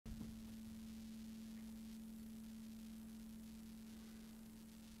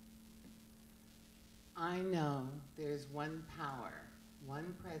I know there's one power,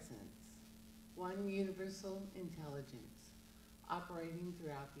 one presence, one universal intelligence operating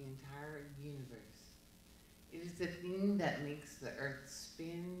throughout the entire universe. It is the thing that makes the earth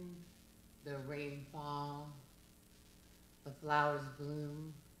spin, the rain fall, the flowers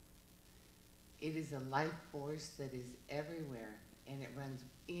bloom. It is a life force that is everywhere, and it runs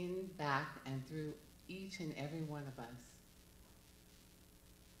in, back, and through each and every one of us.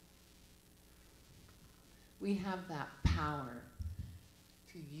 We have that power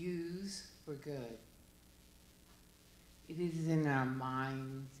to use for good. It is in our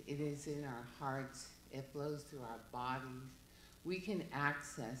minds, it is in our hearts, it flows through our bodies. We can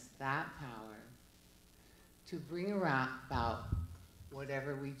access that power to bring about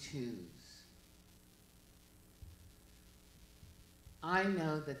whatever we choose. I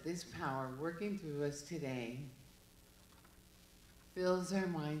know that this power working through us today fills our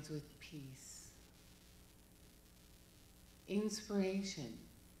minds with peace, inspiration,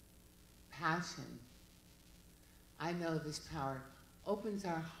 passion. I know this power opens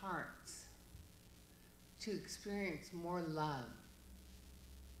our hearts to experience more love.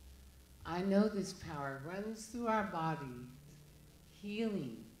 I know this power runs through our bodies,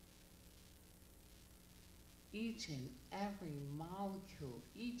 healing. Each and every molecule,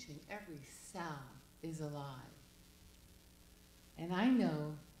 each and every cell is alive. And I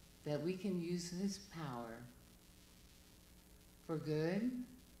know that we can use this power for good.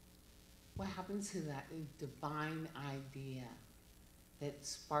 What happens to that divine idea that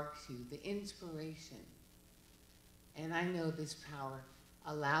sparks you, the inspiration? And I know this power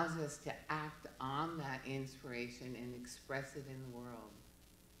allows us to act on that inspiration and express it in the world.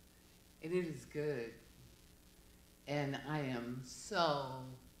 And it is good. And I am so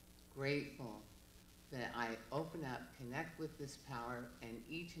grateful that I open up, connect with this power, and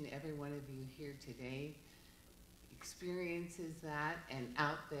each and every one of you here today experiences that, and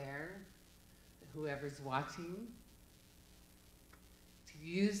out there, whoever's watching, to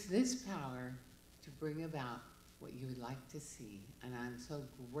use this power to bring about what you would like to see. And I'm so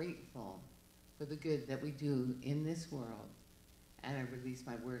grateful for the good that we do in this world. And I release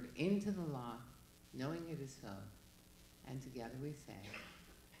my word into the law, knowing it is so. And together we say,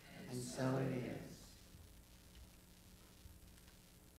 and so it is.